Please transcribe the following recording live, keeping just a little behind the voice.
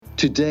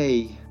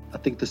today, I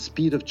think the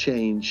speed of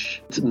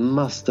change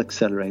must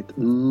accelerate.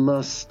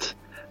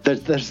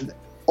 There's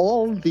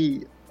all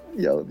the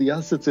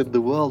assets in the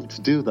world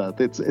to do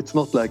that. It's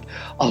not like,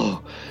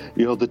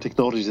 the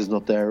technology is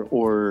not there,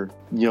 or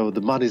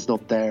the money is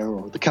not there,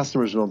 or the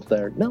customers are not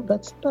there. No,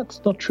 that's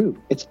not true.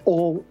 It's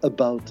all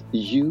about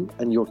you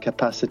and your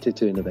capacity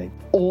to innovate.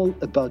 All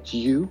about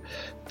you,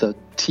 the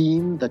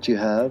team that you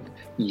have,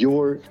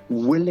 your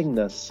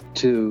willingness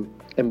to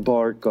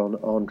embark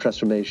on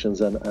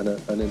transformations and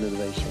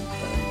innovation.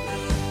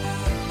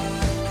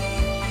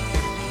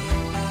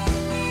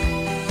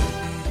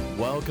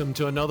 Welcome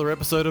to another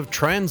episode of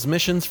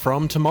Transmissions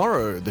from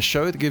Tomorrow, the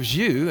show that gives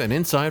you an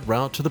inside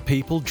route to the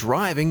people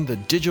driving the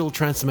digital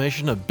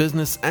transformation of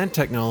business and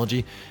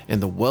technology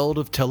in the world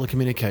of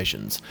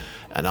telecommunications.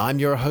 And I'm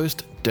your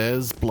host,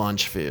 Dez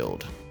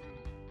Blanchfield.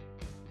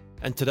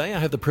 And today I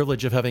have the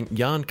privilege of having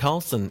Jan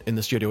Karlsson in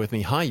the studio with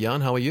me. Hi,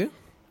 Jan, how are you?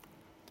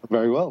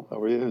 Very well. How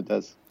are you,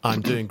 Des? I'm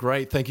doing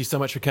great. Thank you so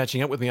much for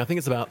catching up with me. I think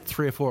it's about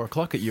 3 or 4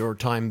 o'clock at your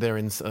time there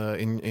in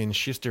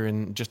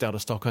Kista, just out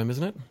of Stockholm,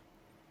 isn't it?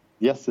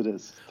 Yes, it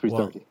is. 3:30.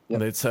 Well,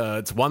 yep. It's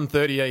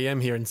 1:30 a.m.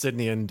 here in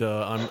Sydney, and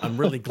I'm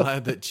really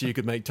glad that you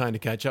could make time to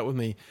catch up with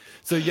me.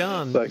 So,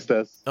 Jan, thanks,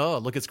 Des. Oh,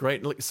 look, it's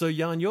great. So,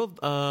 Jan, you're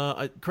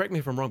correct me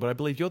if I'm wrong, but I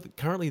believe you're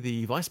currently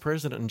the vice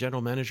president and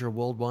general manager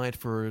worldwide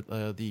for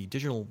the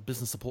digital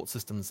business support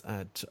systems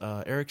at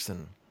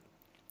Ericsson.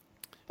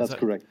 That's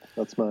correct.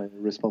 That's my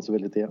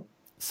responsibility. Yeah.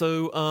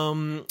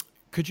 So,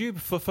 could you,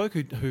 for folk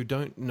who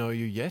don't know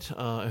you yet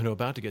and are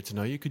about to get to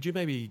know you, could you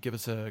maybe give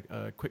us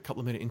a quick couple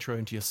of minute intro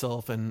into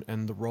yourself and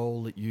the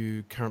role that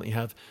you currently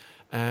have,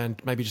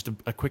 and maybe just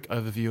a quick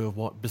overview of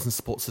what business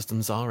support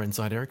systems are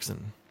inside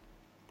Ericsson?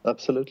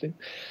 Absolutely.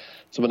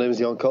 So my name is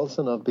Jan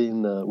Karlsson. I've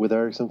been with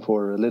Ericsson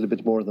for a little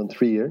bit more than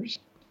 3 years.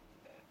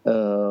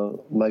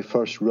 My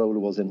first role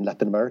was in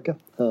Latin America,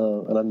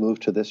 and I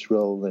moved to this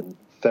role in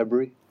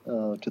February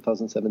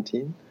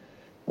 2017,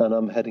 and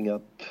I'm heading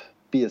up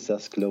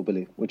BSS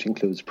globally, which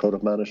includes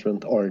product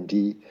management,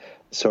 R&D,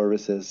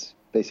 services,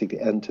 basically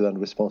end-to-end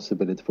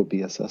responsibility for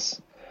BSS.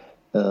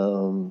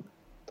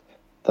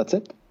 That's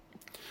it.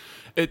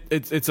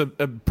 It's a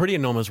pretty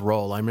enormous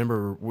role. I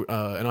remember,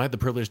 and I had the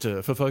privilege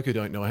to, for folk who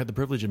don't know, I had the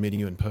privilege of meeting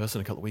you in person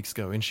a couple of weeks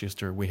ago in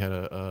Chester. We had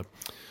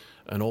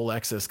an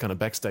all-access kind of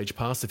backstage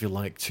pass, if you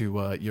like,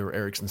 to your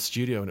Ericsson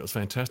studio, and it was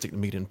fantastic to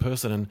meet in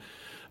person.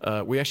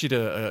 And we actually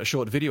did a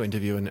short video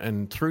interview,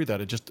 and through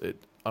that,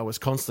 I was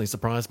constantly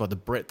surprised by the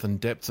breadth and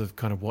depth of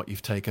kind of what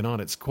you've taken on.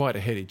 It's quite a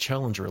heady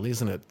challenge, really,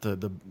 isn't it?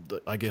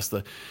 I guess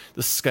the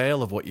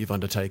scale of what you've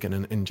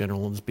undertaken in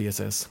general as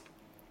BSS.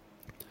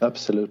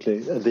 Absolutely.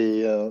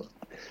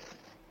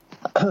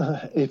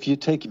 If you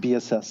take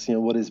BSS,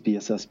 what is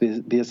BSS?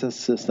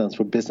 BSS stands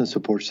for Business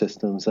Support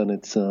Systems, and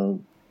it's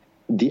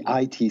the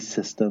IT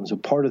systems, or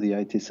part of the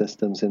IT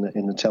systems in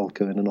a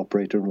telco, in an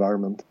operator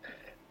environment.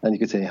 And you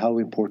could say, how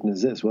important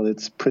is this? Well,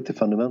 it's pretty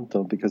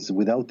fundamental, because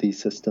without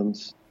these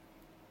systems,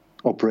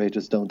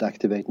 operators don't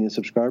activate new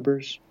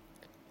subscribers.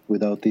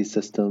 Without these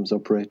systems,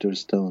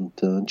 operators don't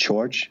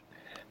charge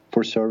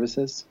for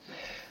services.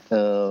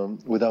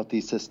 Without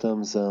these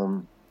systems,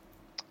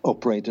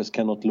 operators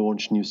cannot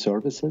launch new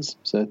services.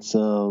 So it's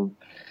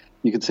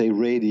you could say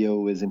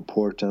radio is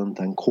important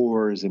and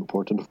core is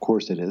important. Of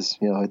course it is.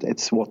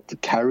 It's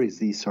what carries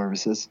these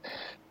services.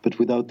 But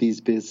without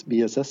these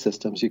BSS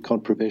systems, you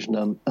can't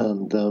provision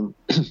and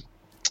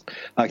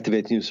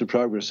activate new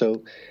subscribers.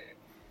 So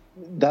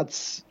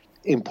that's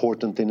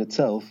important in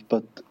itself,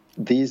 but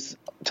these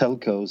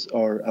telcos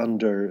are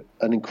under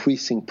an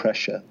increasing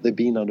pressure. They've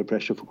been under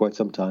pressure for quite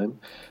some time,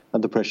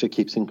 and the pressure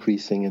keeps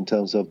increasing in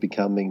terms of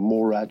becoming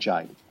more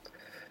agile,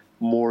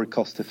 more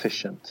cost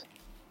efficient,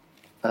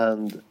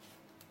 and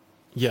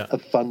a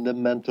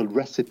fundamental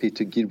recipe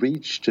to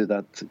reach to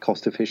that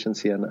cost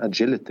efficiency and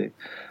agility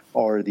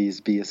are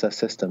these BSS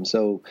systems.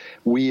 So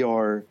we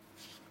are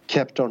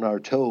kept on our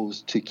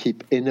toes to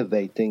keep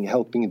innovating,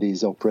 helping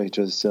these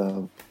operators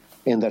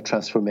in that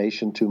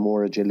transformation to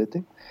more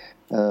agility,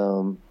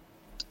 and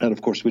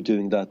of course we're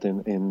doing that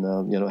in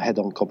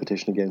head-on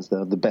competition against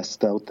the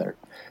best out there.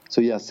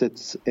 So yes,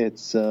 it's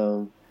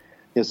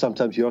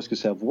sometimes you ask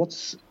yourself,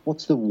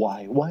 what's the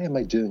why? Why am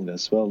I doing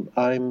this? Well,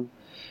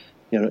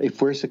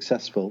 if we're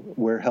successful,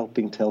 we're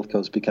helping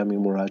telcos becoming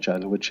more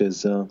agile, which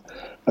is a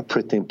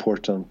pretty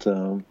important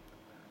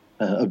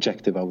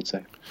objective, I would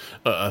say.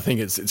 I think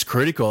it's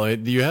critical.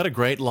 You had a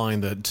great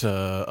line that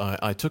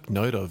I took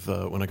note of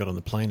when I got on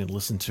the plane and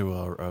listened to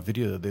our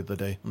video the other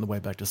day on the way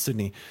back to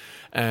Sydney.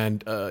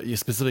 And you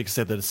specifically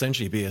said that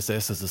essentially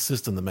BSS is a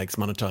system that makes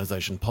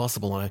monetization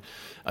possible. And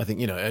I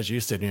think, as you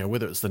said,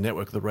 whether it's the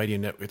network, the radio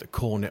network, the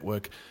core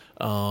network,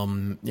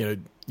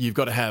 you've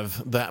got to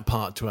have that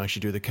part to actually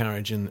do the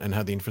carriage and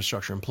have the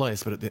infrastructure in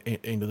place. But at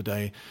the end of the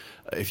day,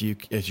 if you,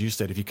 as you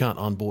said, if you can't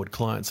onboard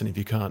clients and if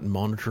you can't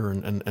monitor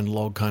and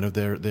log kind of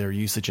their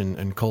usage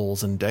and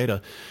calls and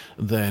data,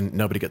 then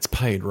nobody gets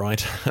paid,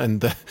 right?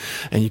 And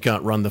you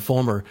can't run the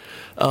former.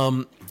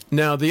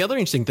 Now, the other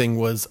interesting thing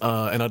was,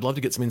 and I'd love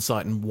to get some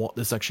insight in what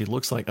this actually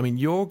looks like. I mean,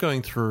 you're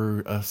going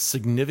through a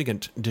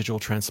significant digital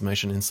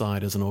transformation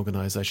inside as an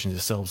organization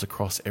yourselves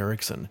across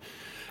Ericsson,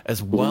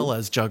 as well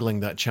as juggling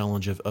that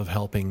challenge of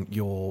helping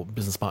your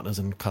business partners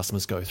and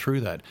customers go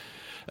through that.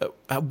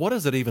 What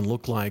does it even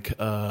look like?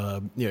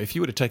 If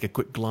you were to take a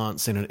quick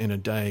glance in a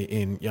day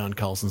in Jan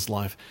Karlsson's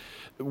life,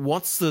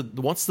 what's the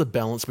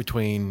balance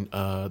between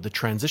the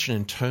transition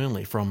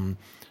internally from,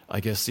 I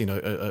guess,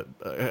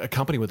 a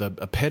company with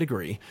a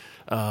pedigree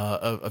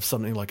of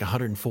something like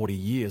 140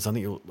 years. I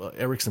think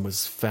Ericsson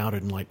was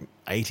founded in like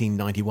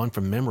 1891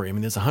 from memory. I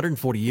mean, there's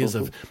 140 years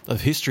of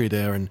history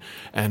there,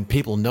 and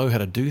people know how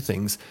to do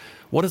things.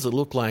 What does it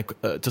look like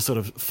to sort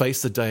of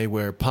face the day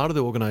where part of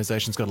the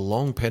organization's got a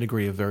long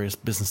pedigree of various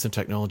business and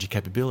technology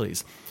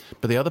capabilities,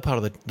 but the other part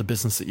of the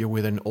business that you're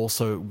within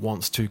also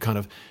wants to kind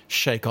of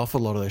shake off a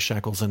lot of those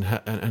shackles and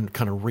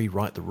kind of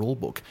rewrite the rule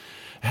book?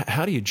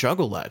 How do you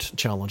juggle that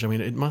challenge? I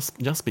mean, it must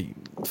just be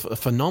a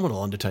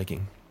phenomenal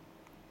undertaking.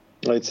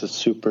 It's a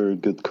super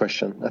good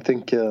question. I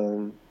think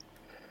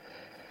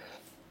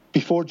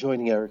before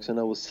joining Ericsson,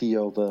 I was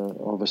CEO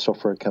of a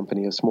software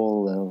company, a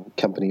small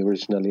company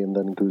originally, and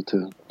then grew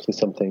to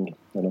something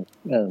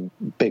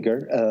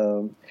bigger.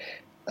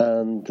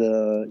 And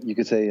you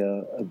could say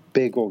a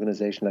big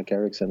organization like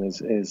Ericsson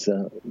is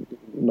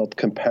not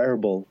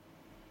comparable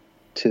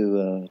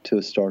to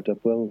a startup.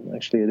 Well,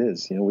 actually, it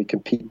is. We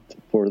compete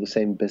for the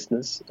same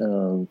business.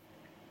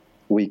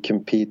 We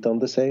compete on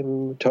the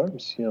same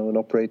terms. An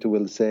operator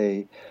will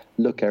say,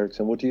 "Look,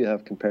 Ericsson, what do you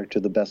have compared to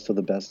the best of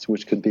the best?"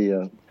 Which could be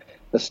a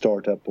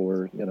startup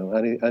or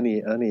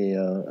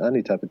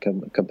any type of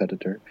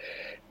competitor.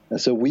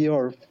 And so we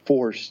are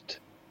forced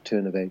to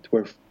innovate.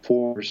 We're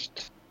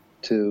forced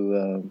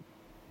to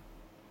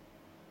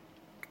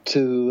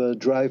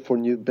drive for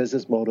new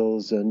business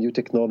models, new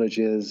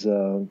technologies,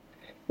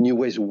 new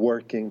ways of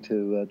working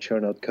to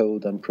churn out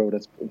code and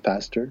products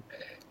faster.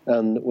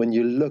 And when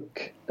you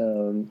look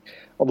on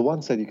the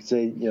one side, you could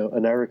say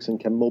an Ericsson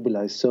can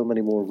mobilize so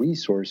many more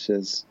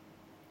resources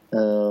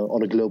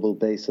on a global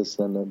basis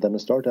than a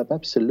startup.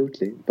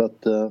 Absolutely, but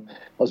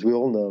as we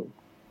all know,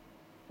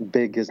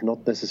 big is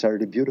not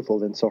necessarily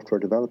beautiful in software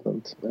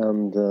development,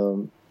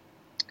 and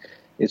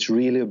it's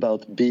really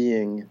about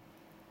being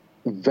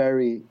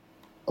very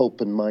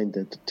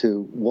open-minded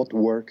to what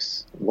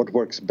works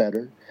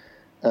better,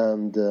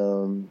 and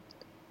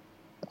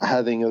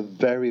having a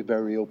very,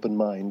 very open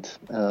mind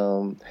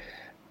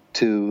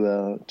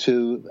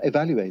to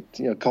evaluate,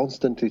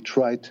 constantly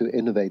try to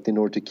innovate in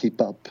order to keep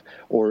up,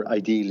 or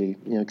ideally,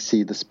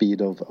 exceed the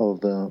speed of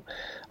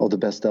the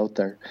best out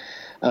there.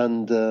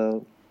 And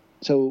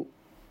so,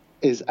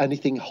 is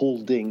anything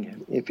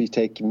holding, if you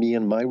take me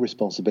and my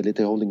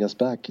responsibility, holding us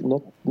back?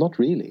 Not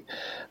really.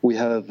 We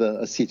have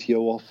a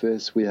CTO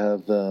office. We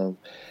have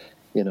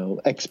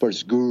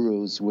experts,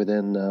 gurus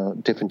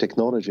within different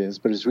technologies.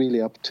 But it's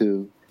really up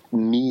to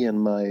me and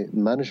my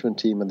management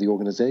team and the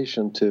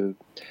organization to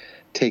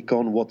take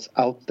on what's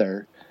out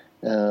there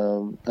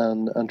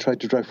and try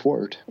to drive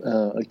forward,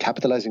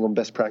 capitalizing on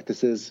best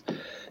practices,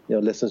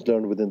 lessons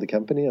learned within the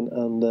company,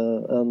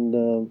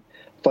 and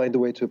find a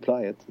way to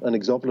apply it. An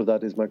example of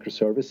that is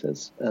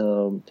microservices.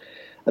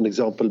 An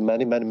example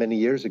many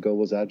years ago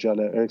was Agile.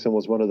 Ericsson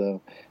was one of the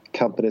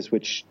companies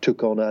which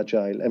took on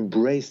Agile,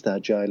 embraced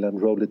Agile,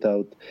 and rolled it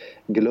out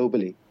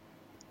globally.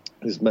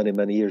 This is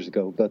many years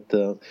ago. But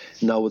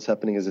now what's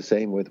happening is the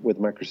same with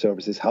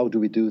microservices. How do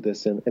we do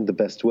this in the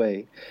best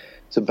way?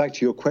 So back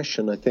to your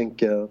question, I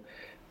think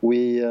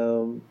we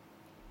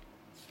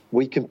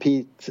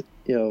compete,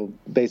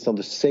 based on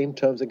the same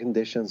terms and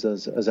conditions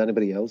as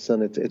anybody else,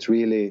 and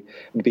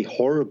it'd be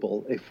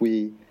horrible if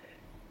we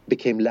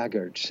became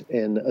laggards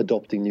in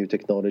adopting new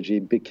technology,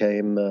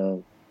 became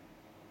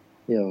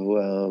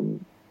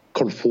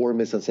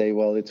conformists and say,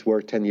 well, it's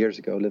worked 10 years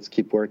ago, let's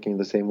keep working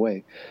the same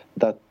way.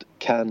 That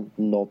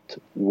cannot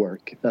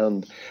work.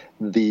 And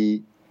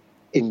the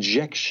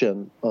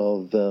injection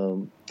of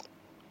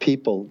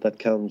people that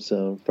comes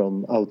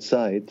from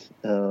outside,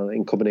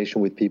 in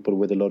combination with people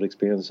with a lot of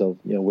experience of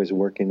ways of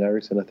working in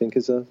Ericsson, I think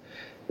is a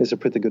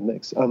pretty good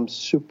mix. I'm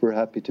super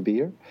happy to be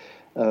here,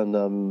 and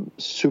I'm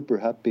super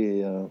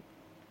happy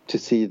to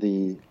see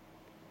the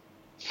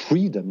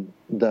freedom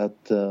that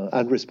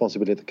and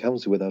responsibility that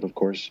comes with that, of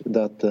course,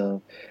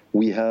 that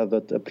we have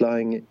at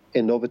applying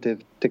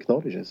innovative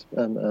technologies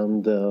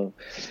and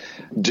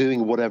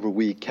doing whatever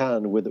we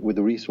can with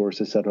the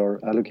resources that are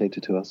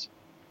allocated to us.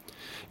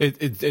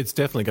 It's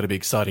definitely going to be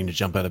exciting to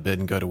jump out of bed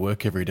and go to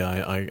work every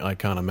day. I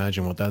can't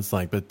imagine what that's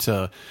like. But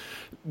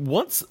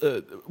what's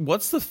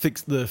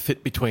the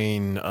fit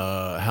between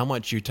how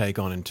much you take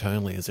on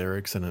internally as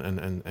Ericsson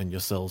and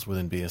yourselves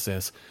within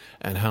BSS,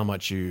 and how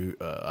much you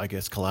I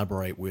guess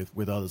collaborate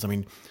with others? I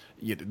mean,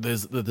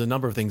 there's the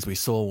number of things we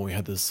saw when we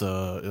had this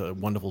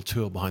wonderful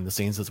tour behind the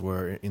scenes, as it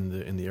were,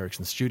 in the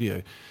Ericsson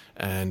studio,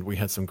 and we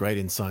had some great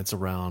insights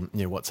around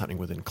what's happening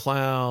within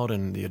cloud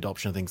and the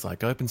adoption of things like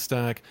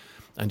OpenStack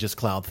and just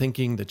cloud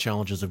thinking, the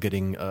challenges of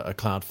getting a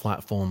cloud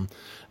platform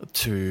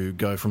to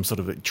go from sort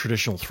of a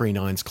traditional 3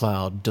 nines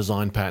cloud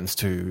design patterns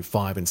to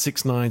 5 and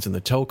 6 nines and the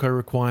telco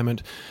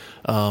requirement.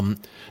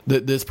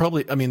 There's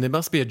probably, there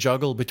must be a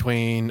juggle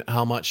between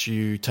how much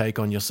you take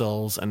on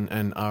yourselves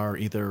and are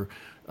either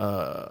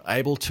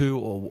able to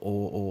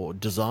or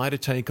desire to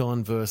take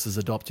on versus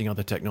adopting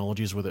other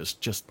technologies, whether it's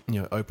just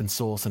open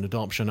source and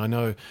adoption. I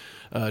know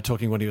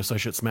talking to one of your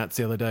associates, Matt,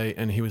 the other day,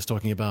 and he was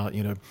talking about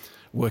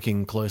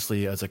working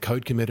closely as a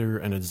code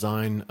committer and a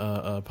design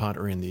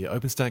partner in the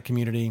OpenStack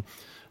community,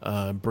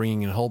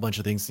 bringing in a whole bunch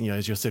of things.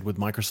 As you said, with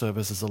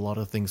microservices, a lot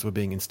of things were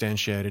being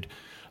instantiated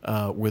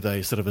with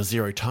a sort of a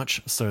zero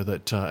touch, so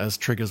that as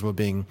triggers were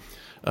being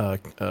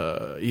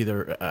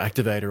either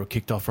activated or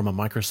kicked off from a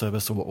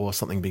microservice or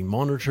something being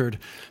monitored,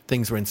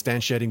 things were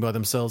instantiating by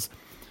themselves.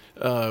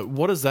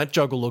 What does that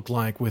juggle look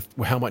like with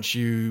how much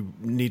you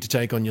need to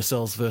take on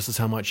yourselves versus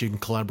how much you can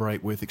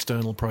collaborate with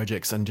external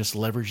projects and just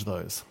leverage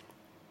those?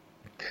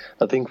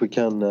 I think we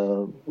can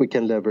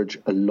leverage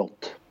a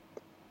lot,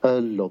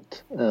 and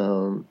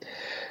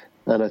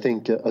I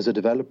think as a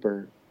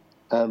developer,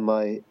 am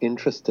I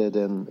interested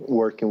in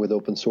working with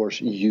open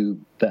source? You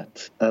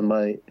bet. Am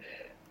I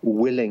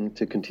willing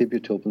to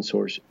contribute to open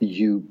source?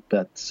 You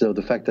bet. So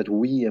the fact that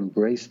we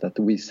embrace that,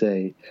 we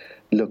say,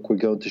 look, we're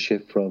going to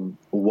shift from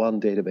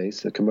one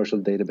database, a commercial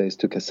database,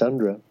 to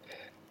Cassandra.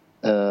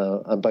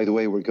 And by the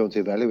way, we're going to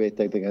evaluate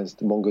that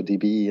against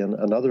MongoDB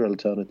and other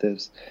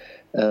alternatives.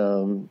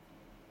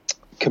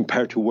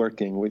 Compared to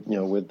working with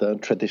the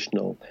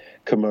traditional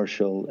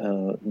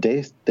commercial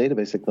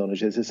database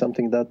technologies, is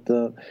something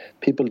that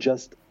people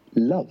just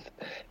love,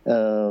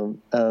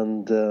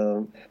 and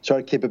so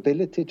our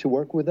capability to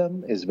work with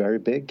them is very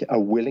big. Our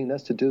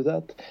willingness to do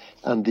that,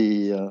 and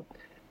the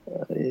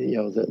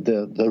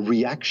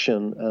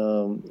reaction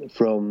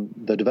from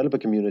the developer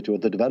community or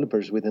the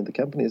developers within the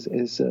companies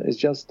is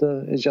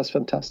just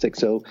fantastic.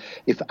 So,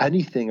 if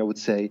anything, I would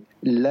say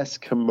less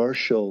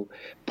commercial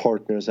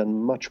partners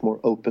and much more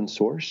open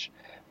source.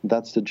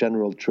 That's the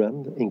general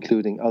trend,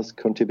 including us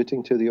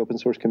contributing to the open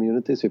source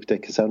community. So if you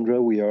take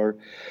Cassandra, we are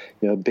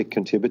a big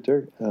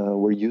contributor.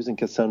 We're using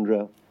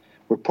Cassandra.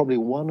 We're probably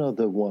one of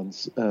the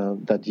ones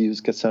that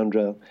use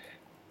Cassandra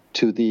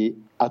to the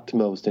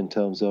utmost in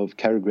terms of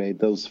carrier grade,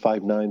 those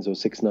 5 nines or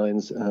 6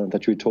 nines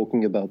that you're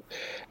talking about,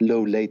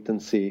 low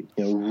latency,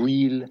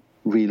 real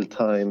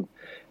time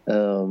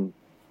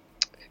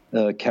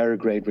carrier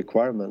grade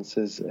requirements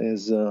is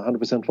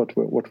 100%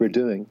 what we're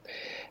doing.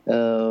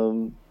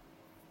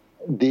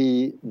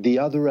 The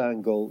other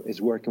angle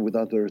is working with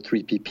other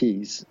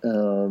 3PPs,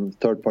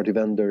 third-party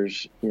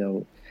vendors,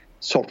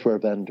 software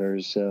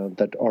vendors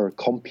that are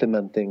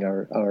complementing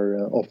our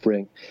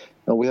offering.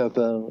 And we have,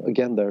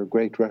 again, there are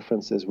great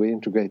references. We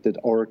integrated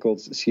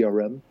Oracle's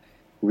CRM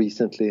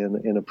recently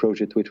in a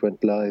project which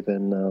went live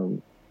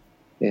in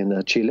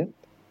Chile.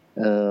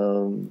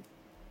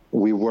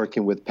 We're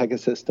working with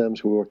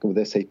Pegasystems. We're working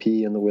with SAP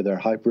and with our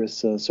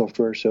Hybris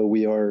software. So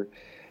we are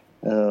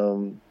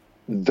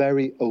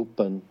very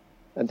open.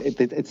 And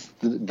it's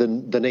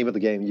the name of the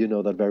game. You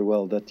know that very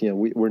well, that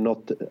we're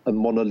not a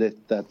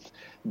monolith that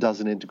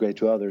doesn't integrate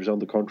to others. On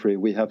the contrary,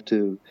 we have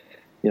to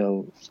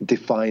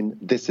define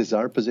this is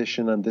our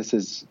position and this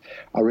is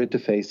our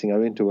interfacing, our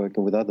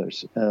interworking with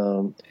others,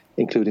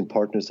 including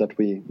partners that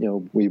we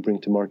bring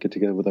to market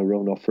together with our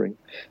own offering.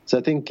 So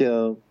I think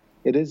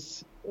it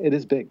is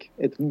big.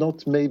 It's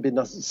not maybe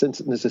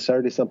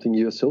necessarily something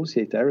you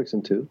associate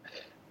Ericsson to,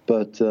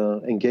 but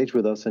engage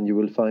with us and you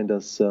will find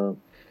us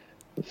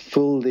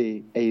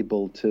fully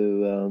able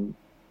to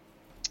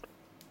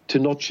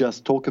not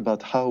just talk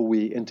about how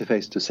we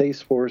interface to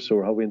Salesforce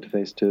or how we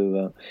interface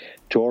to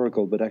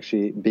Oracle, but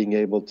actually being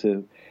able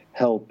to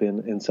help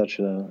in such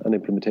an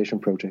implementation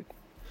project.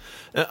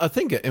 I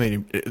think,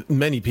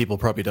 many people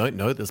probably don't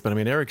know this, but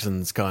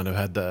Ericsson's kind of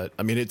had that.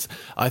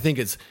 I think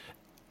it's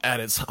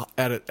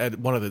at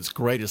one of its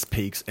greatest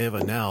peaks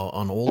ever now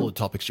on all the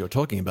topics you're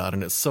talking about,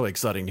 and it's so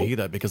exciting to hear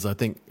that, because I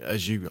think,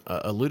 as you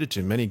alluded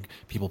to, many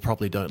people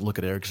probably don't look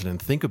at Ericsson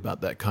and think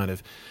about that kind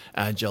of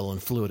agile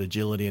and fluid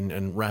agility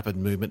and rapid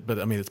movement. But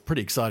it's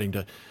pretty exciting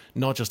to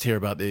not just hear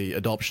about the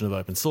adoption of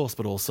open source,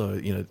 but also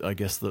I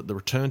guess the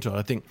return to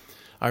it.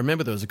 I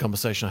remember there was a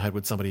conversation I had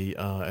with somebody,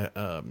 I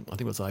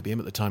think it was IBM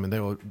at the time, and they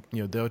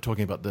were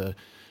talking about the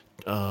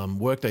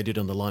work they did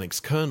on the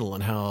Linux kernel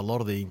and how a lot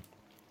of the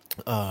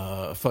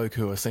folk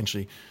who are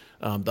essentially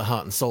the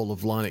heart and soul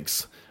of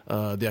Linux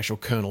the actual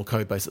kernel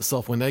code base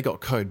itself. When they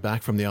got code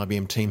back from the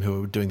IBM team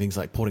who were doing things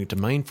like porting it to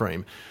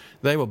mainframe,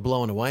 they were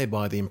blown away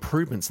by the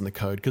improvements in the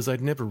code because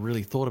they'd never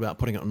really thought about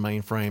putting it on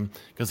mainframe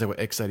because they were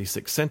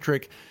x86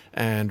 centric.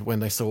 And when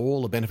they saw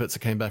all the benefits that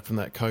came back from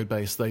that code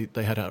base, they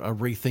had a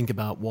rethink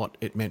about what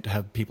it meant to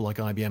have people like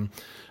IBM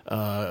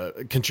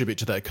contribute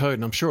to that code.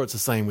 And I'm sure it's the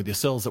same with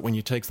yourselves, that when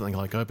you take something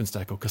like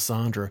OpenStack or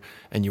Cassandra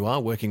and you are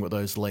working with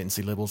those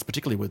latency levels,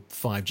 particularly with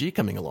 5G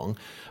coming along,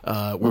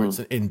 where it's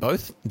in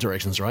both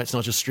directions, right? It's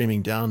not just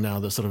streaming down now,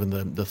 the sort of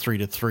in the 3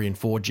 to 3 and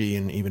 4G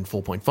and even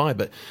 4.5,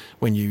 but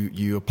when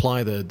you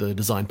apply the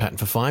design pattern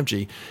for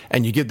 5G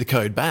and you give the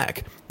code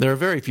back, there are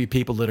very few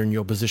people that are in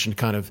your position to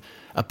kind of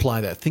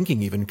apply that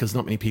thinking, even because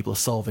not many people are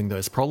solving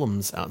those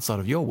problems outside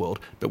of your world.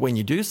 But when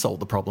you do solve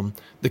the problem,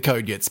 the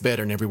code gets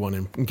better and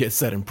everyone gets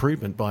that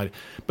improvement by it.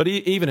 But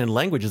even in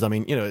languages, I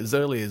mean, as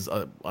early as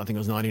I think it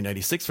was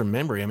 1986 from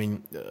memory, I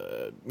mean,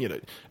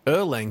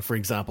 Erlang, for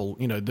example,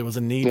 there was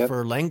a need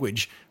for a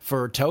language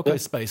for telco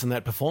space and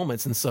that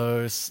performance. And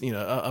so,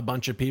 a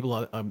bunch of people,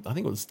 I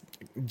think it was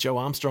Joe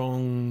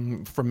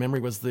Armstrong from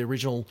memory was the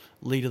original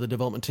lead of the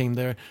development team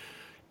there,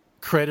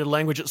 created a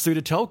language that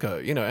suited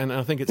telco, and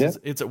I think it's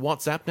at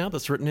WhatsApp now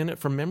that's written in it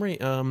from memory.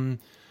 So,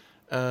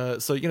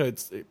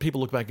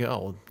 people look back and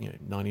go,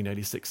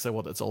 1986, so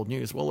what, that's old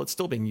news. Well, it's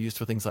still being used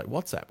for things like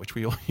WhatsApp, which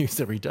we all use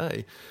every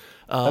day.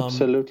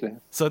 Absolutely.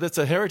 So that's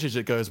a heritage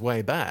that goes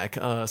way back.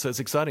 So it's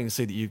exciting to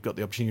see that you've got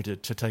the opportunity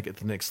to take it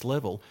to the next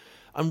level.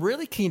 I'm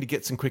really keen to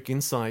get some quick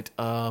insight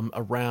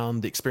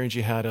around the experience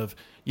you had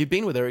you've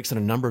been with Ericsson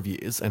a number of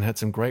years and had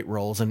some great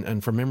roles.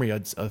 And from memory, I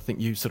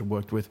think you sort of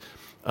worked with...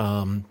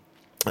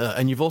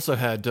 and you've also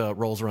had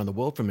roles around the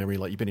world from memory,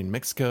 like you've been in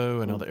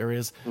Mexico and other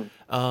areas.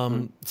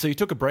 So you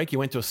took a break, you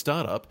went to a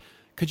startup.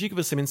 Could you give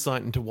us some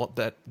insight into what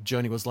that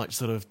journey was like,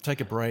 sort of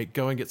take a break,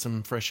 go and get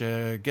some fresh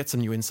air, get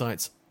some new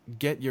insights,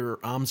 get your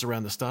arms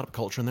around the startup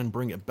culture and then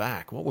bring it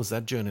back? What was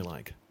that journey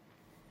like?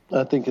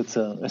 I think it's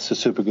a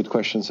super good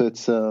question. So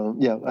it's,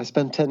 I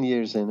spent 10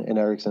 years in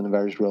Ericsson in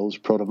various roles,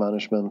 product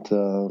management.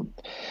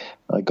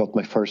 I got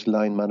my first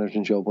line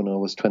management job when I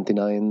was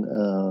 29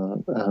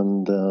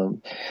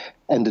 and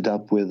ended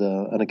up with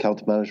an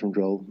account management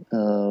role.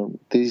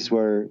 These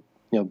were,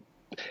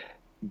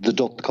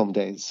 the .com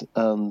days.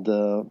 And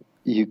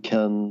you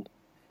can,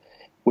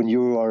 when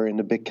you are in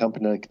a big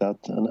company like that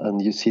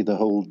and you see the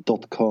whole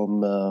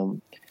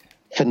 .com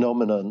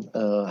phenomenon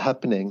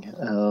happening,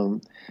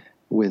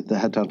 with the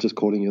headhunters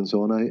calling you and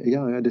so on,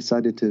 I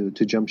decided to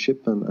jump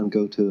ship and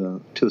go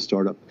to a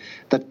startup.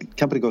 That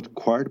company got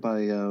acquired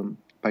by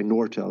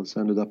Nortel, so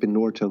I ended up in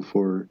Nortel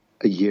for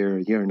a year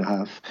and a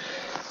half.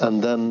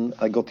 And then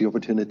I got the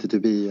opportunity to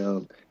be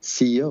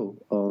CEO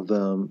of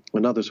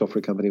another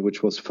software company,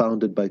 which was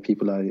founded by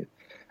people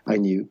I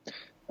knew.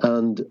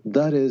 And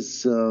that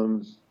is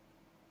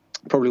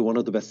probably one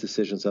of the best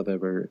decisions I've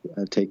ever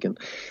taken.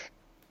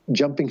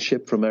 Jumping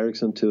ship from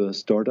Ericsson to a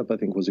startup, I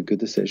think, was a good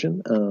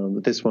decision.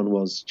 This one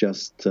was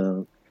just,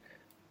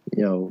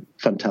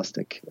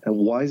 fantastic. And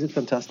why is it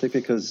fantastic?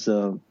 Because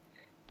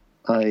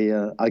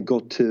I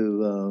got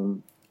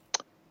to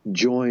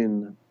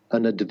join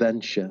an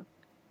adventure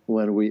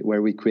where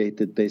we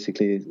created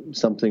basically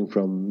something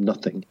from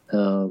nothing.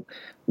 The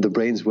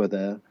brains were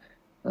there,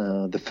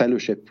 the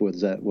fellowship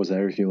was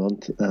there, if you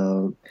want.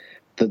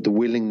 The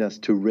willingness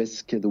to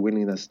risk, the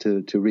willingness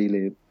to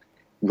really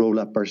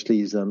roll up our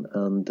sleeves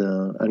and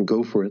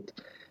go for it.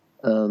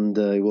 And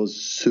it was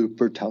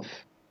super tough,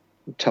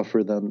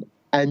 tougher than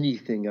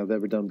anything I've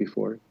ever done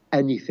before.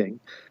 Anything.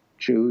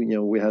 True,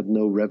 we had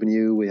no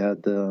revenue, we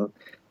had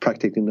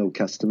practically no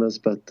customers,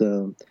 but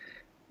so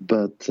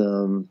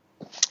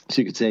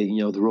you could say,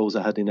 the roles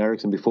I had in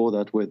Ericsson before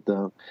that with,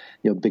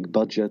 big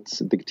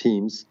budgets, big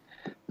teams,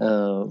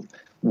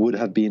 would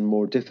have been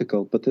more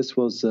difficult. But this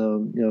was,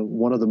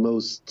 one of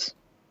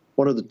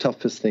the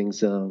toughest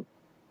things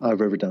I've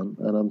ever done,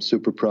 and I'm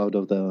super proud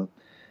of the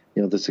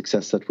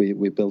success that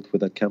we built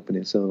with that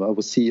company. So I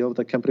was CEO of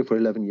that company for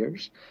 11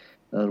 years,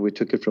 and we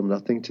took it from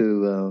nothing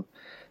to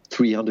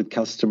 300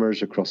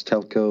 customers across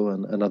telco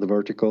and other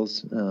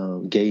verticals,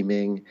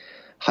 gaming,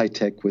 high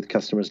tech with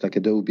customers like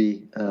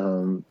Adobe,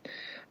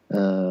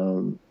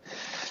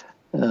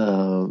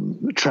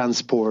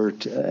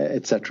 transport,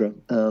 etc.,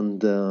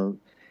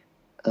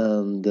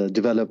 and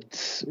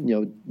developed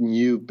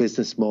new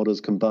business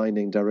models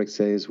combining direct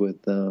sales with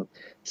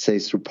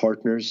sales through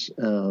partners.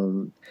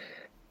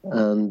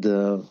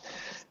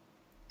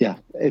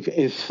 If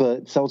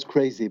it sounds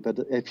crazy, but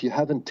if you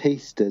haven't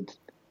tasted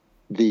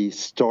the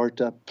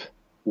startup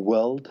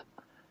world,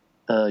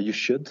 you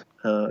should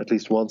at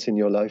least once in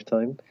your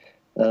lifetime,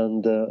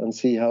 and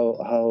see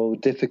how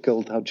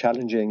difficult, how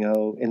challenging,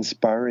 how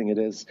inspiring it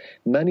is.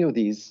 Many of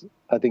these,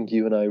 I think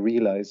you and I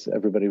realize,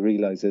 everybody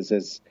realizes,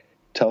 is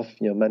tough.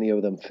 Many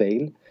of them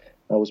fail.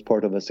 I was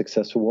part of a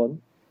successful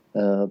one,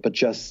 but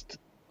just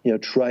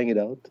trying it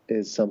out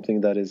is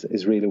something that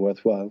is really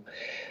worthwhile.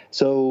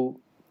 So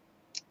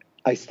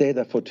I stayed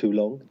there for too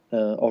long.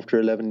 After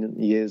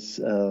 11 years,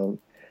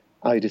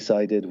 we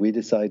decided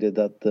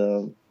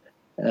that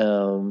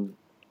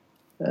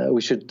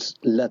we should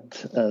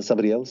let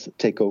somebody else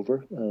take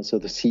over. So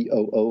the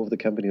COO of the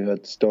company who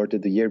had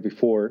started the year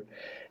before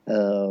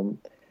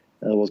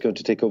was going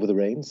to take over the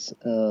reins.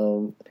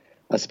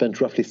 I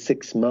spent roughly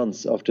 6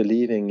 months after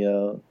leaving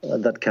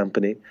that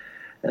company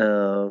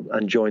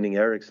and joining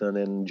Ericsson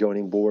and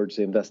joining boards,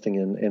 investing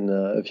in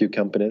a few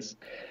companies.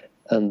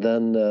 And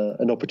then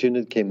an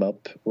opportunity came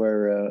up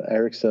where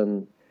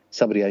Ericsson,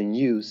 somebody I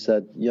knew,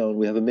 said, Jan,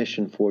 we have a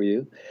mission for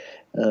you.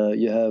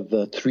 You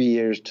have 3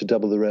 years to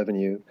double the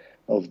revenue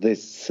of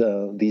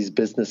these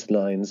business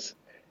lines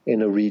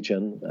in a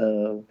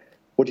region.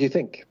 What do you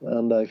think?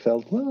 And I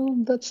felt, well,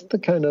 that's the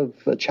kind of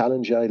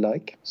challenge I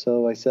like.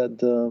 So I said,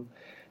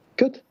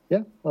 good,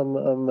 yeah,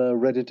 I'm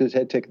ready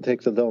to take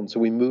that on. So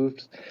we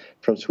moved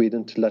from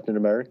Sweden to Latin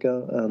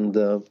America,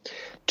 and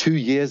 2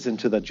 years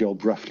into that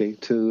job, roughly,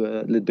 to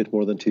a little bit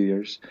more than 2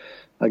 years,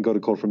 I got a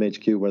call from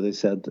HQ where they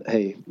said,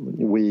 hey,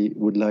 we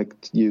would like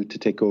you to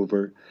take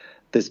over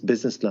this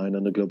business line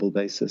on a global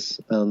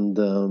basis.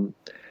 And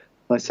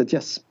I said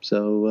yes.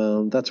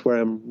 So that's where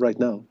I'm right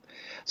now.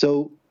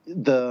 So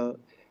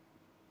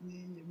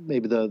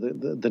maybe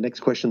the next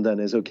question then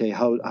is, okay,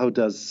 how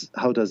does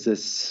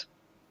this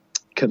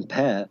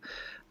compare?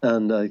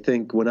 And I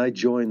think when I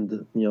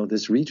joined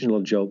this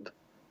regional job,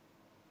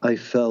 I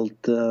felt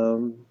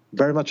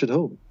very much at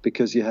home,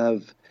 because you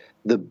have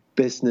the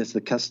business,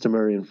 the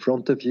customer in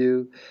front of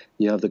you,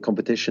 you have the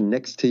competition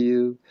next to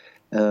you.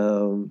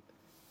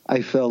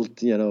 I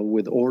felt,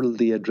 with all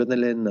the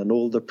adrenaline and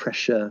all the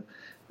pressure,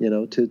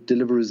 to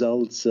deliver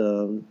results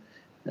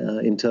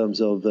in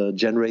terms of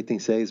generating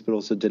sales, but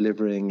also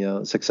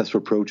delivering successful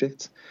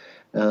projects.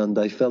 And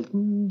I felt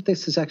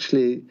this is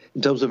actually,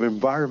 in terms of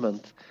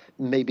environment,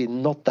 maybe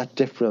not that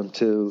different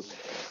to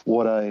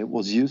what I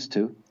was used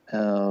to.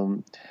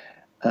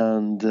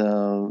 And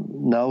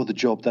now the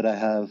job that I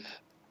have,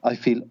 I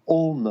feel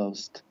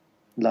almost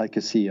like a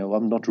CEO.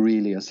 I'm not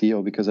really a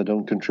CEO because I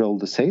don't control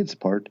the sales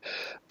part,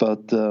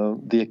 but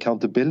the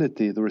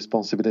accountability, the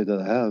responsibility that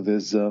I have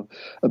is a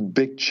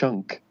big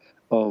chunk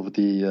of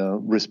the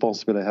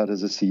responsibility I had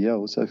as a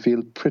CEO. So I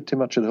feel pretty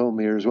much at home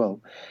here as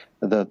well.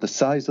 The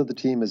size of the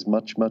team is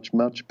much, much,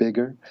 much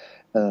bigger.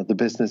 The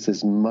business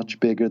is much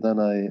bigger than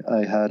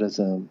I had as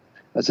a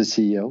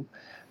CEO.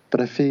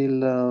 But I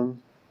feel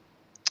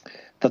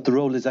that the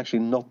role is actually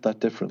not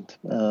that different.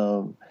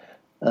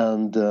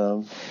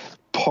 And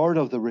part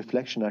of the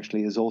reflection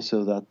actually is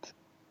also that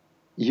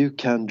you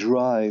can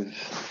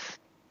drive,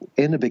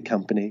 in a big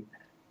company,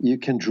 you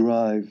can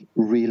drive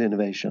real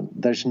innovation.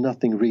 There's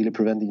nothing really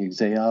preventing you to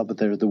say, but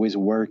there are the ways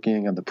of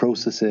working and the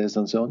processes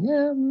and so on.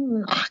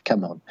 Yeah,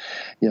 come on.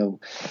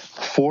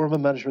 Form a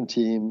management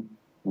team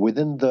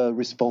within the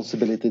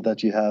responsibility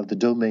that you have, the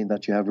domain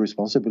that you have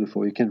responsibility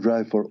for. You can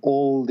drive for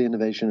all the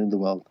innovation in the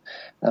world.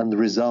 And the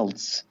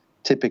results,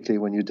 typically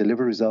when you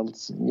deliver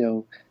results,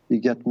 you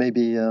get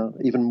maybe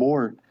even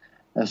more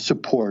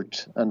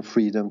support and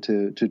freedom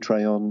to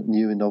try on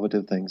new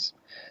innovative things.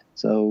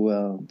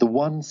 So the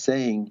one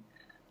saying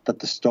that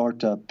the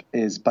startup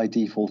is by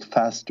default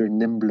faster,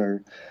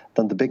 nimbler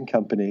than the big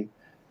company,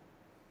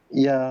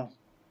 yeah,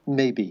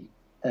 maybe,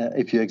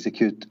 if you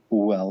execute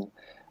well.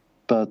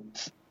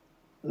 But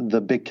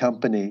the big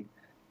company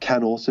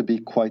can also be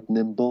quite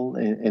nimble,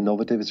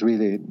 innovative. It's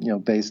really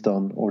based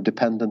on or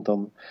dependent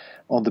on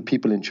the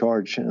people in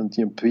charge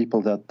and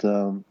people that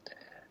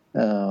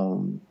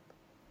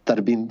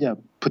have been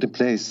put in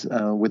place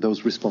with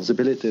those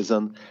responsibilities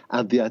and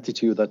the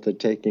attitude that they're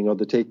taking, or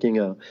they're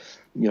taking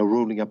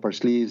rolling up our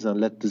sleeves and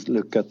let us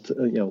look at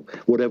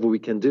whatever we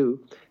can do,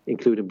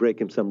 including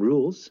breaking some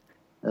rules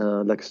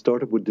like a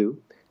startup would do.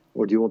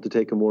 Or do you want to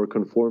take a more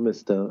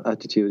conformist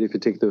attitude? If you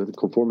take the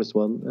conformist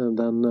one,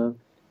 then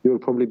you will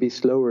probably be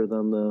slower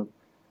than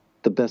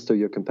the best of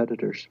your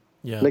competitors.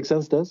 Yeah. Makes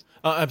sense, Dez?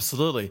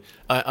 Absolutely.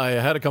 I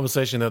had a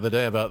conversation the other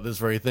day about this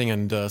very thing,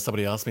 and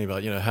somebody asked me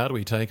about, how do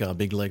we take our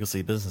big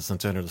legacy business and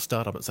turn it into a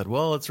startup? I said,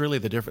 well, it's really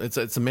the difference.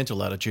 It's a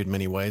mental attitude in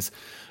many ways.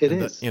 It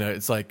is.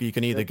 It's like you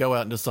can either go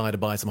out and decide to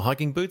buy some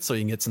hiking boots, or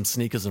you can get some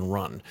sneakers and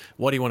run.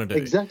 What do you want to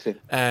do? Exactly.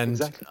 And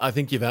I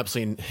think you've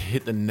absolutely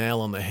hit the nail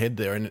on the head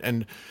there.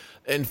 And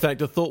in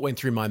fact, a thought went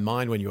through my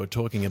mind when you were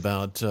talking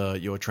about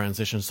your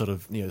transition, sort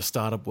of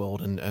startup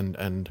world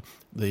and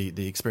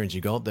the experience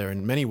you got there.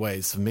 In many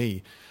ways, for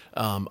me,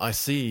 I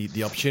see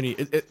the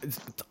opportunity.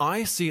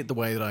 I see it the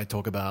way that I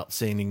talk about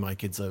sending my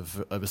kids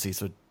overseas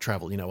for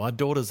travel. Our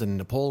daughter's in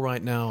Nepal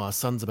right now. Our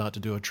son's about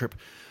to do a trip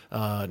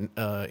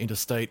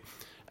interstate.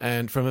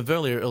 And from a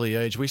very early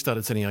age, we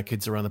started sending our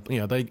kids around.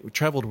 They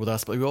traveled with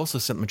us, but we also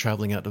sent them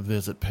traveling out to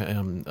visit,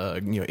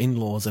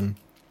 in-laws and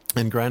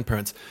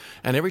grandparents.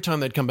 And every time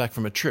they'd come back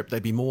from a trip,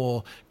 they'd be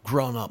more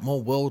grown up,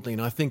 more worldly. And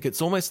I think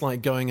it's almost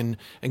like going and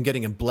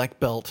getting a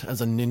black belt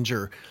as a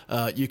ninja.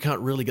 You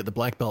can't really get the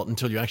black belt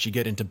until you actually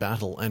get into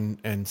battle.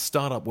 And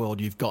startup world,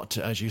 you've got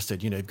to, as you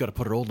said, you've got to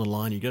put it all on the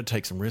line. You've got to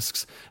take some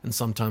risks. And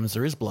sometimes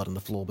there is blood on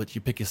the floor, but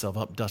you pick yourself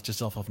up, dust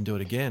yourself off and do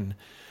it again.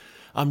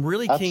 I'm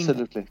really keen.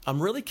 Absolutely.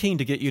 I'm really keen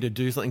to get you to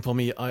do something for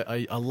me.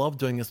 I love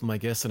doing this with my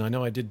guests, and I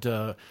know I did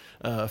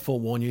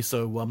forewarn you.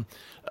 So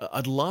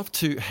I'd love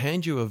to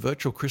hand you a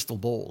virtual crystal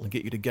ball and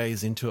get you to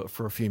gaze into it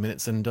for a few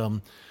minutes. And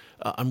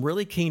I'm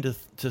really keen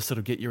to sort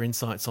of get your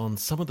insights on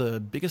some of the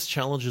biggest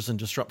challenges and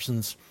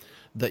disruptions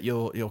that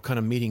you're kind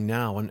of meeting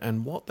now,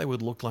 and what they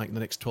would look like in the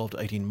next 12 to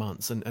 18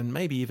 months, and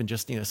maybe even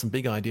just some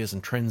big ideas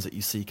and trends that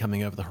you see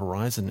coming over the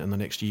horizon in the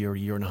next year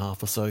and a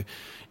half or so,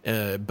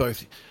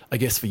 both I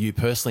guess for you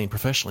personally and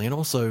professionally, and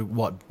also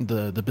what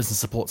the business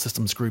support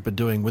systems group are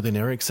doing within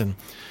Ericsson.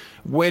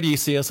 Where do you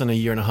see us in a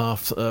year and a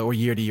half or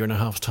year to year and a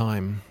half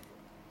time?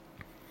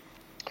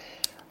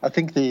 I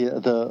think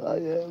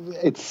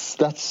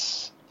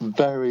that's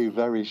very,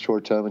 very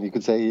short term, and you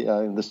could say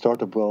in the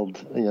startup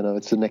world,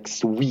 it's the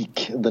next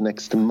week, the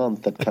next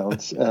month that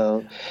counts.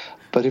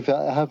 But if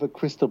I have a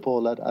crystal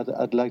ball,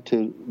 I'd like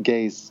to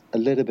gaze a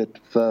little bit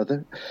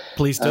further.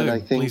 Please do. And I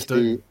think Please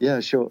do. Yeah,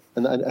 sure.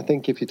 And I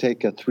think if you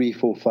take a 3,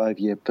 4, 5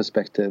 year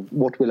perspective,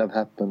 what will have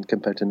happened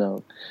compared to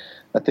now?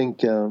 I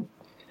think a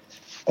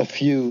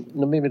few,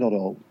 maybe not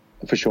all,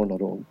 for sure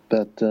not all,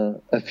 but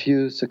a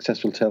few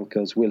successful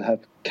telcos will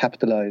have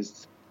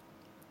capitalized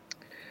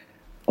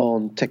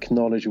on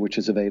technology which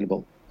is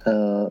available.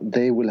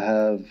 They will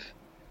have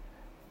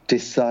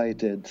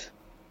decided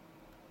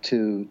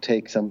to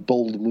take some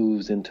bold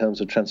moves in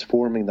terms of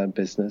transforming that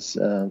business.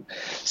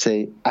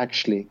 Say,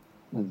 actually,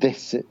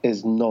 this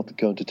is not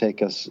going to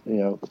take us,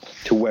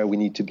 to where we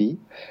need to be.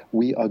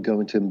 We are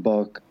going to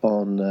embark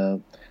on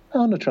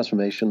a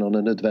transformation, on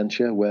an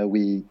adventure where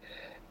we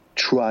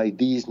try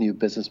these new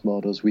business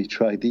models, we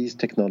try these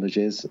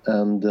technologies,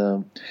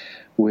 and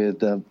with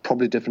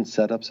probably different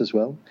setups as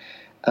well.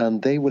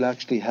 And they will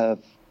actually have,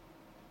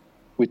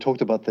 we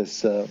talked about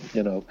this,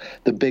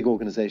 the big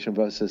organization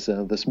versus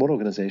the small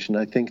organization.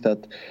 I think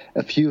that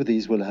a few of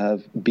these will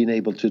have been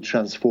able to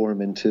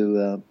transform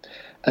into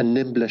a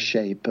nimbler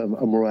shape, a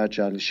more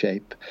agile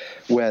shape,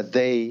 where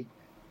they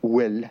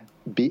will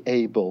be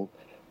able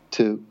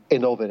to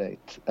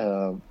innovate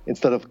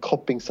instead of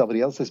copying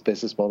somebody else's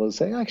business model and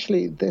say,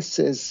 actually, this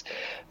is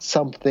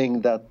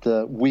something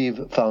that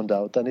we've found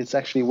out, and it's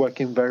actually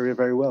working very,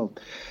 very well.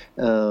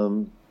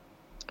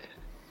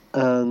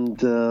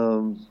 And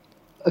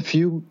a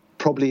few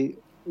probably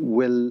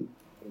will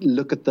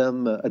look at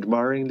them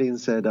admiringly and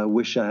said, I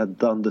wish I had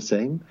done the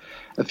same.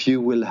 A few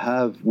will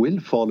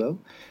follow,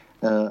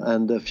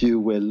 and a few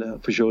will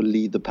for sure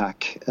lead the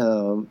pack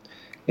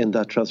in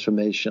that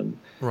transformation.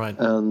 Right.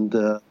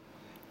 And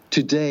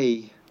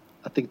today,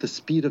 I think the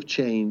speed of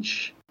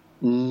change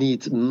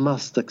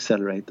must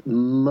accelerate.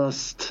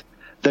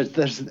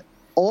 There's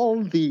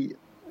all the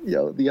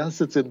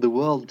assets in the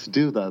world to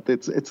do that.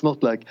 It's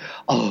not like,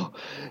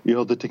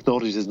 the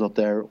technology is not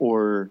there,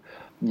 or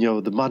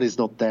the money's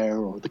not there,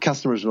 or the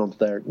customers are not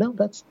there. No,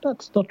 that's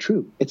not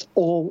true. It's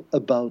all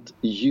about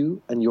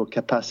you and your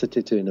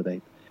capacity to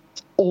innovate.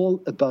 It's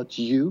all about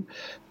you,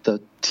 the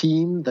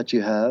team that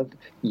you have,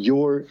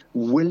 your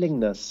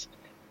willingness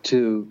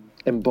to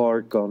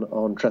embark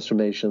on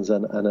transformations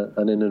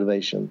and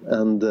innovation.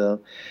 And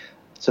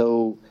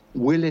so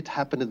will it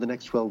happen in the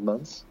next 12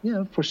 months?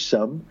 Yeah, for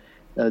some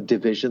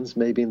divisions,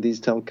 maybe in these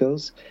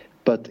telcos.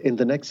 But in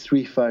the next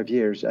 3-5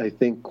 years, I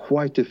think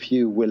quite a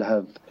few will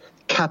have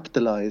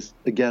capitalized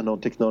again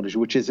on technology,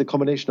 which is a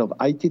combination of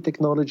IT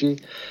technology,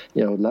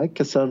 like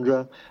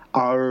Cassandra,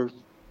 our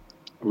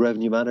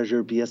revenue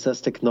manager,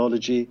 BSS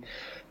technology,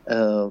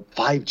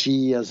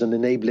 5G as an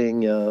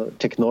enabling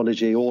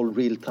technology, all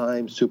real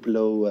time, super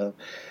low,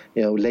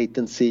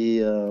 latency,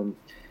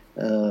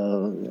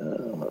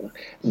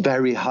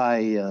 very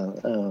high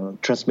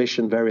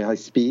transmission, very high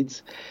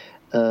speeds,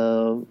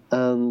 I'm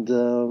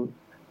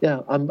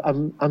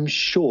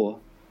sure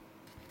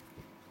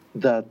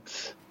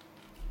that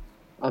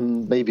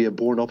I'm maybe a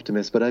born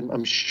optimist, but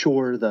I'm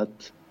sure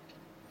that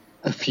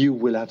a few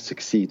will have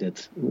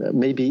succeeded,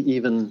 maybe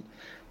even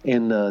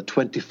in a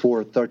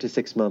 24,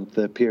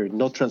 36-month period,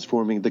 not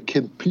transforming the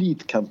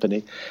complete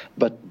company,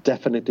 but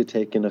definitely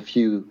taking a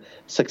few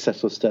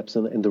successful steps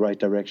in the right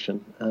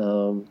direction.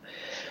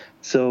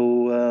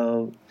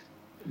 So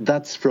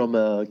that's from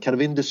a kind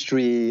of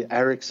industry,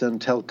 Ericsson,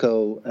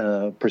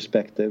 telco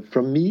perspective.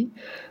 From me,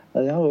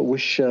 I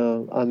wish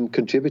I'm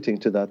contributing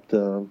to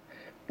that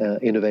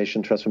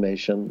innovation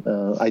transformation,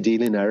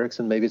 ideally in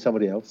Ericsson, maybe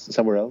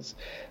somewhere else.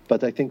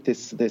 But I think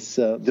this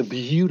the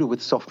beauty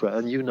with software,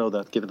 and you know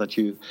that given that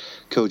you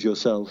code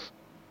yourself,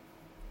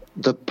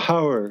 the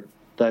power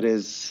that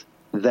is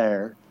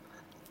there,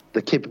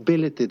 the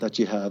capability that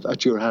you have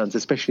at your hands,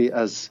 especially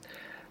as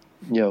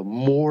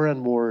more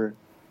and more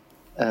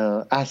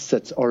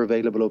assets are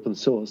available open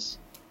source,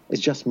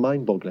 is just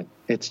mind-boggling.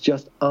 It's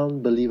just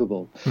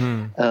unbelievable.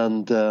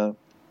 And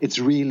it's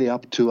really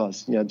up to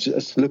us.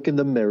 Just look in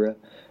the mirror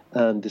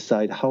and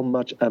decide, how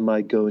much am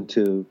I going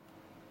to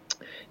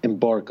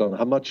embark on?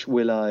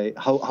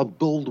 How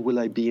bold will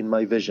I be in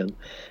my vision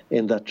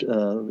in that,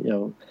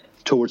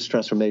 towards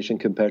transformation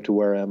compared to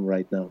where I am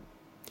right now?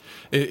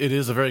 It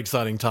is a very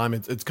exciting time.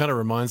 It kind of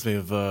reminds me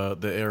of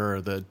the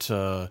era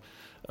that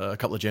a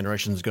couple of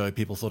generations ago,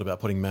 people thought about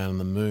putting man on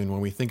the moon.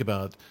 When we think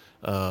about,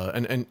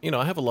 and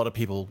I have a lot of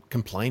people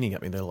complaining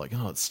at me. They're like,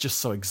 "Oh, it's just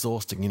so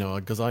exhausting,"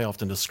 because I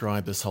often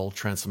describe this whole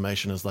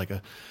transformation as like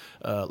a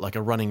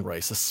running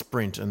race, a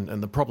sprint.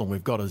 And the problem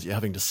we've got is you're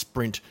having to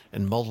sprint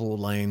in multiple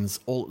lanes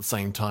all at the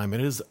same time.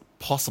 It is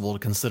possible to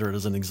consider it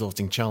as an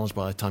exhausting challenge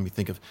by the time you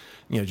think of,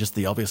 just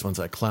the obvious ones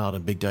like cloud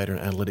and big data and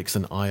analytics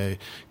and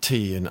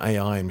IoT and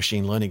AI and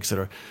machine learning,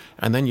 etc.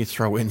 And then you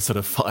throw in sort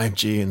of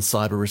 5G and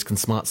cyber risk and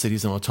smart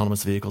cities and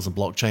autonomous vehicles and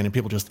blockchain, and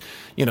people just,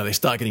 they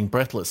start getting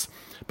breathless.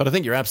 But I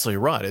think you're absolutely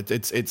right.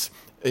 It's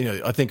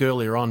I think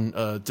earlier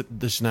on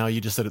this now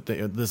you just said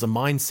there's a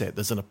mindset,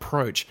 there's an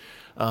approach.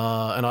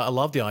 And I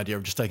love the idea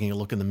of just taking a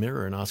look in the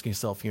mirror and asking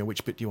yourself,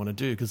 which bit do you want to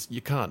do? Because you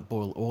can't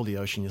boil all the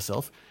ocean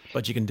yourself,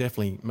 but you can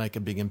definitely make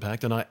a big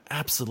impact. And I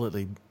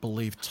absolutely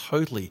believe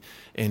totally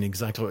in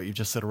exactly what you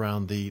just said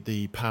around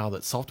the power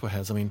that software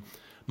has. I mean,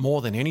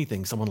 more than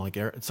anything, someone like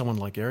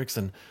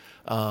Ericsson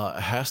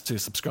has to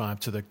subscribe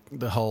to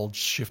the whole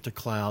shift to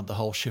cloud, the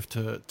whole shift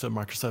to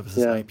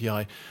microservices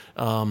API.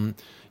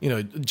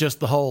 Just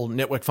the whole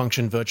network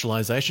function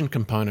virtualization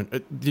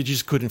component. You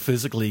just couldn't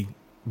physically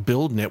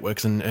build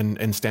networks and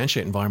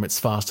instantiate environments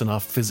fast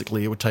enough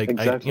physically. It would take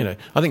I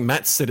think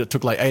Matt said it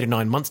took like 8 or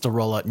 9 months to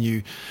roll out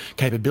new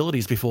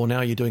capabilities before.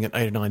 Now you're doing it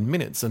 8 or 9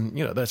 minutes, and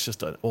that's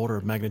just an order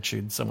of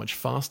magnitude so much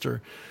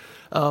faster.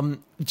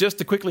 Just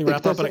to quickly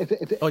wrap up.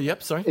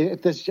 Sorry.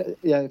 If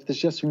there's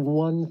just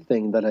one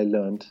thing that I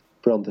learned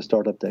from the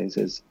startup days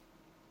is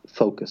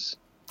focus.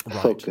 Right.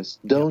 Focus.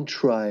 Don't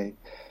try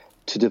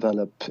to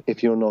develop,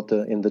 if you're not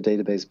in the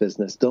database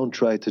business, don't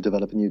try to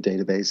develop a new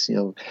database.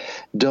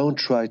 Don't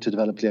try to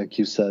develop, like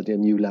you said, a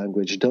new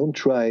language. Don't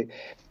try.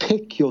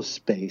 Pick your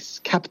space.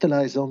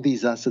 Capitalize on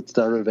these assets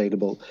that are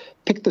available.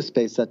 Pick the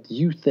space that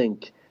you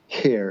think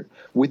here,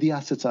 with the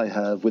assets I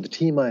have, with the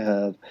team I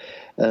have,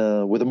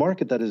 with the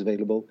market that is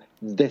available,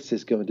 this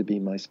is going to be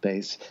my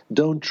space.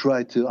 Don't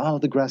try to,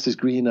 the grass is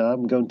greener,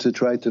 I'm going to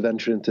try to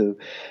venture into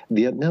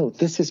no,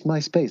 this is my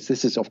space.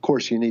 This is, of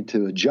course, you need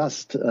to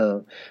adjust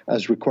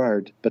as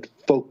required, but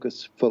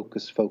focus.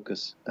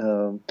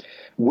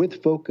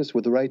 With focus,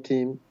 with the right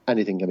team,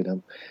 anything can be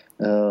done.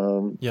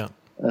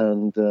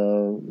 And,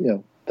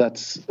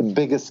 that's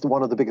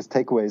one of the biggest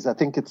takeaways. I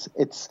think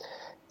it's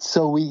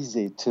so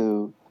easy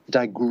to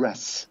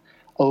digress.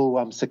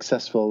 I'm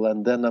successful,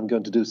 and then I'm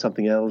going to do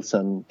something else.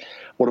 And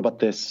what about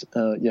this?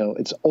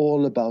 It's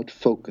all about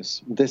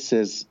focus. This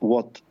is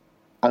what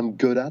I'm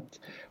good at,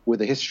 with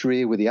the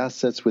history, with the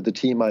assets, with the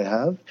team I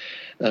have,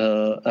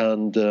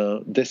 and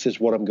this is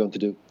what I'm going to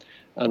do.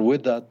 And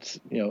with that,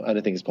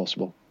 anything is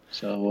possible.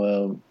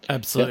 So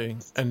absolutely,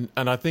 and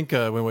I think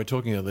when we were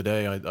talking the other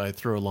day, I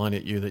threw a line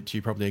at you that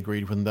you probably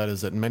agreed with, and that is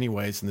that in many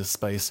ways in this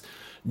space,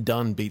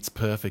 done beats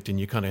perfect,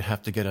 and you kind of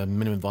have to get a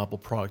minimum viable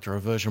product or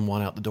a version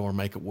 1 out the door and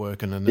make it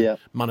work, and then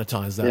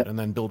monetize that, and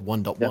then build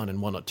 1.1 and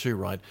 1.2,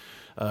 right?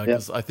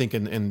 Because I think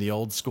in the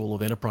old school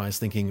of enterprise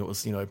thinking, it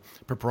was,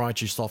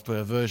 proprietary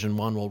software version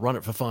 1, we'll run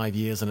it for 5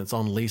 years and it's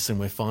on lease and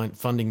we're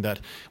funding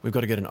that. We've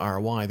got to get an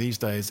ROI. These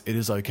days, it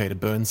is okay to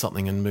burn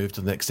something and move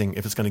to the next thing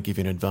if it's going to give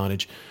you an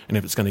advantage and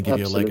if it's going to give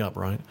you a leg up,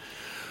 right?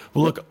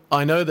 Well, look,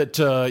 I know that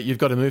you've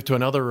got to move to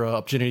another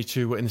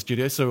opportunity in the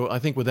studio, so I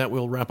think with that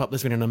we'll wrap up.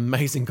 There's been an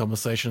amazing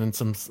conversation and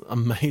some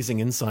amazing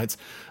insights.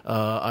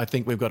 I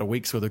think we've got a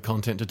week's worth of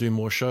content to do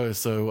more shows,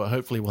 so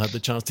hopefully we'll have the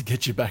chance to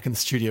get you back in the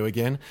studio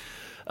again.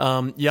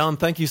 Jan,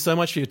 thank you so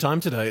much for your time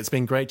today. It's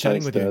been great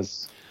chatting with you.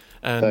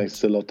 And,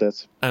 thanks a lot,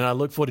 Dez. And I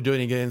look forward to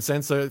doing it again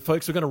soon. So,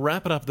 folks, we're going to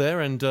wrap it up there.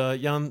 And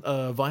Jan,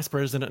 Vice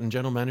President and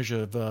General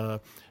Manager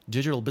of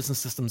Digital Business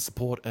Systems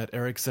Support at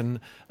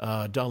Ericsson,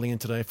 dialing in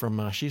today from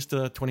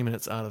Kista, 20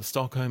 minutes out of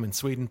Stockholm in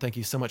Sweden. Thank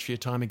you so much for your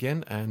time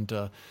again. And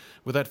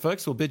with that,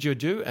 folks, we'll bid you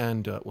adieu,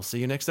 and we'll see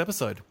you next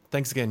episode.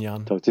 Thanks again,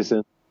 Jan. Talk to you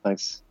soon.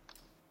 Thanks.